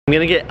I'm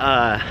gonna get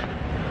a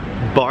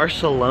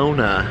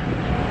Barcelona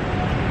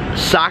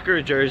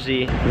soccer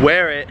jersey,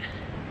 wear it,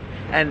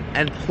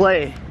 and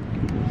play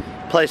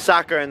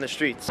soccer in the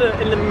streets.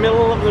 In the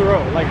middle of the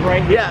road, like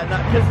right here.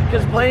 Yeah,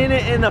 because playing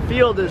it in the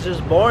field is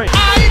just boring.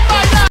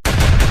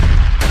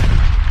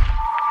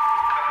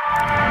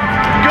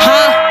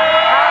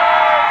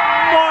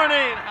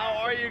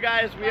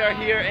 We are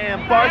here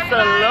in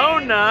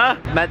Barcelona.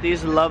 Met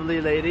these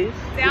lovely ladies.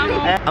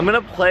 I'm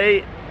gonna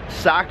play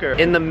soccer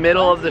in the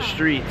middle of the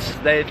streets.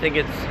 They think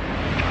it's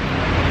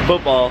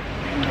football,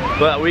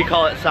 but we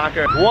call it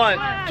soccer.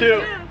 1,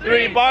 2,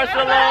 3,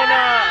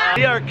 Barcelona!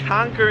 We are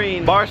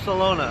conquering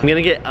Barcelona. I'm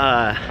gonna get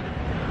a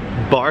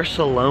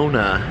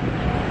Barcelona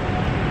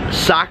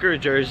soccer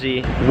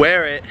jersey,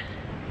 wear it,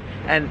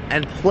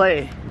 and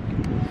play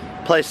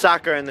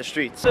soccer in the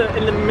streets.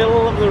 In the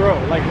middle of the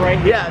road, like right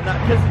here.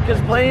 Yeah,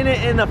 because playing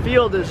it in the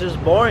field is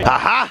just boring.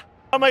 Aha!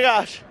 Oh my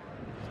gosh,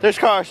 there's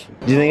cars.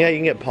 Do you think I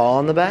can get Paul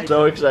on the back?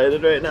 So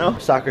excited right now.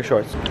 Soccer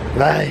shorts.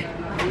 Bye.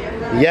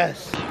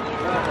 Yes.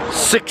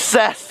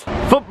 Success.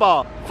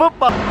 Football.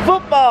 Football.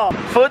 Football.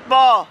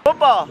 Football.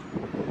 Football.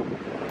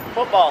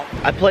 Football.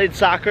 I played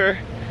soccer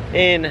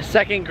in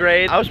 2nd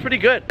grade. I was pretty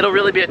good. It'll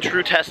really be a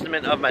true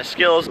testament of my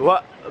skills.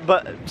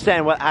 But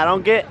Stan, what I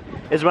don't get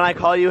is when I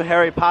call you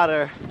Harry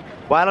Potter,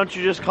 why don't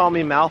you just call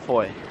me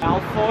Malfoy?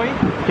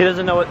 Malfoy? He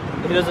doesn't know what,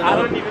 he doesn't know. I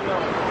don't even know.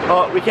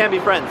 Oh, we can't be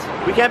friends.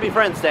 We can't be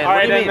friends, Stan.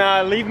 Alright, what do you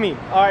then mean? leave me.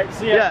 Alright,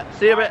 see ya. Yeah,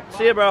 see ya,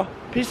 see ya, bro.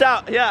 Peace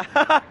out, yeah.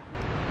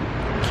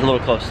 It's a little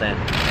close, Stan.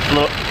 A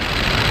little.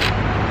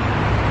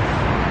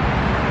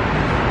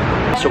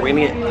 So we're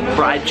gonna get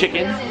fried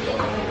chicken.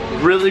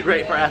 Really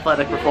great for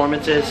athletic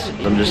performances.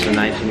 I'm just a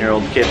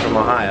 19-year-old kid from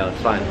Ohio,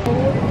 it's fine.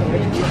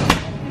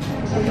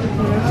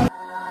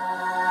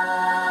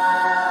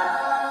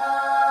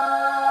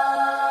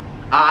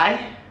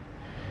 I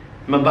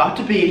am about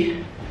to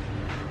be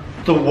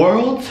the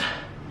world's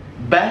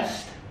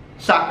best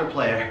soccer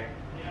player.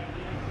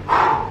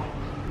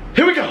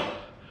 Here we go.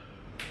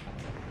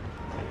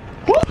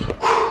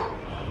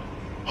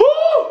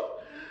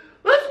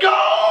 Let's go!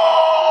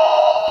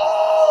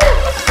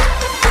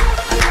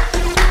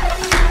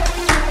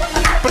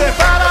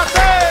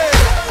 Prepárate!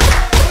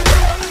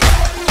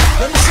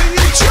 Let me see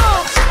you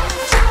jump!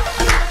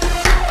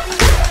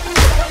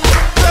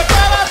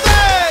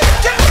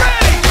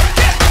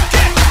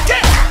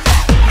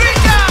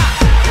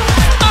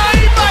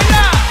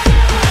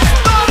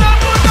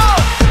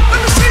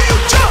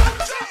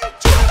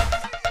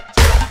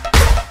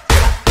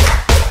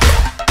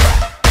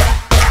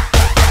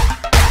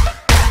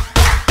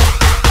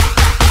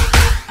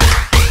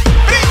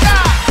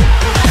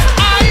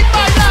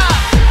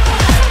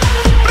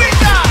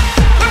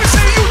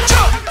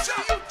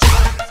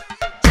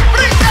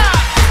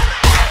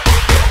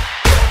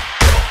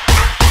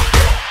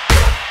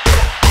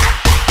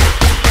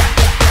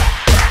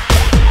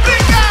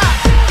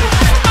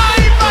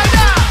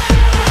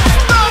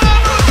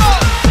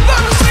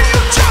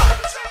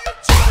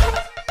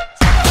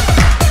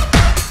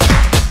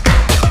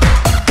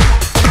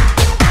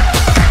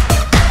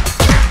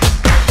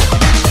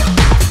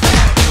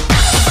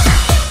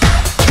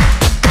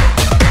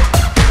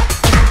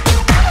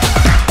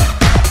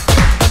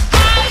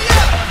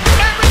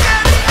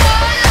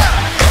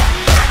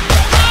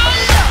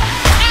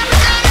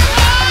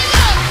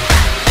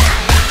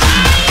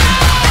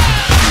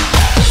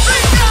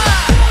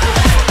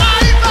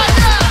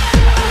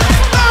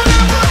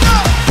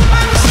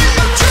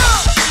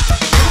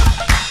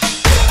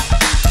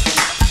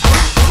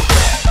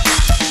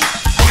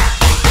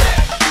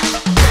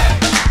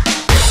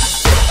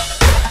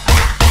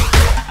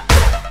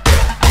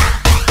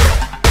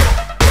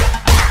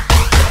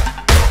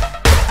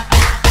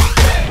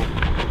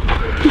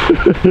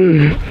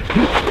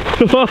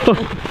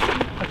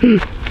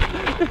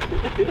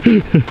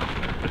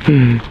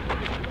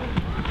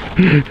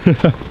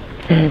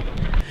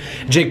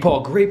 Jake Paul,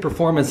 great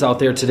performance out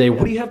there today.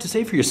 What do you have to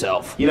say for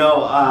yourself? You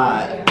know,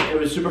 it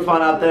was super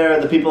fun out there.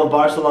 The people of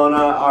Barcelona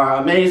are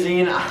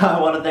amazing. I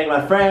want to thank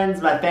my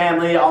friends, my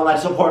family, all my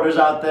supporters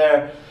out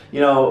there. You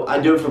know, I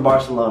do it for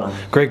Barcelona.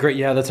 Great, great.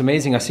 Yeah, that's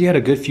amazing. I see you had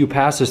a good few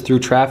passes through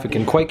traffic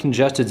in quite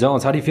congested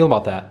zones. How do you feel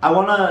about that? I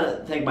want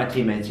to thank my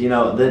teammates. You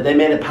know, they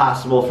made it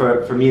possible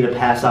for me to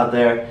pass out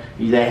there.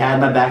 They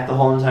had my back the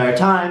whole entire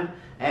time.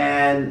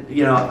 And,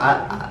 you know,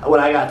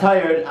 when I got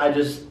tired, I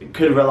just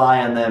could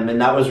rely on them.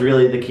 And that was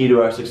really the key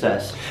to our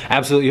success.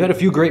 Absolutely. You had a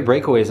few great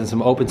breakaways and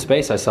some open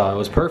space I saw. It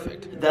was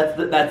perfect.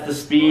 That's the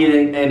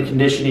speed and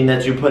conditioning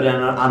that you put in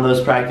on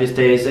those practice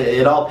days.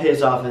 It all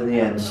pays off in the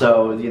end.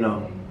 So, you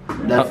know,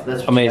 that's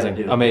what amazing.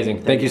 you gotta do.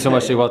 Amazing. Thank you so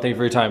much, Jake. Well, thank you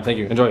for your time. Thank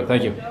you. Enjoy it.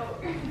 Thank you.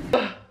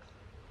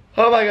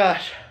 Oh my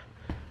gosh.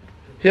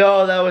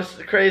 Yo, that was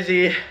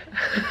crazy.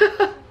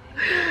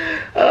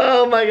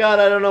 Oh my god,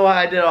 I don't know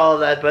why I did all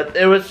of that, but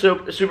it was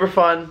super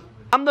fun.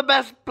 I'm the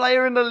best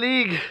player in the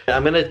league.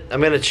 I'm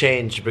gonna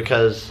change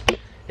because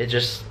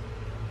it's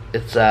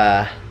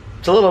a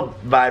little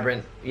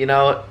vibrant, you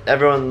know.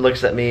 Everyone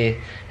looks at me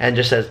and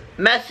just says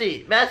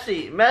Messi,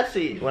 Messi,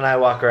 Messi when I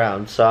walk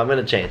around, so I'm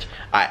gonna change.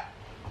 All right.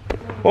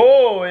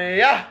 Oh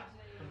yeah.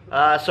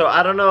 So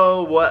I don't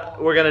know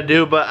what we're gonna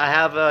do, but I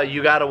have a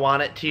 "You Gotta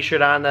Want It"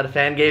 t-shirt on that a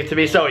fan gave to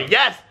me. So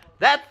yes,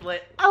 that's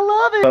lit. I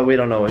love it. But we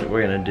don't know what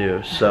we're gonna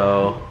do.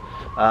 So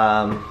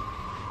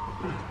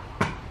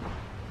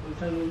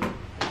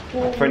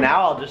for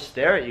now, I'll just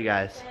stare at you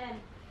guys.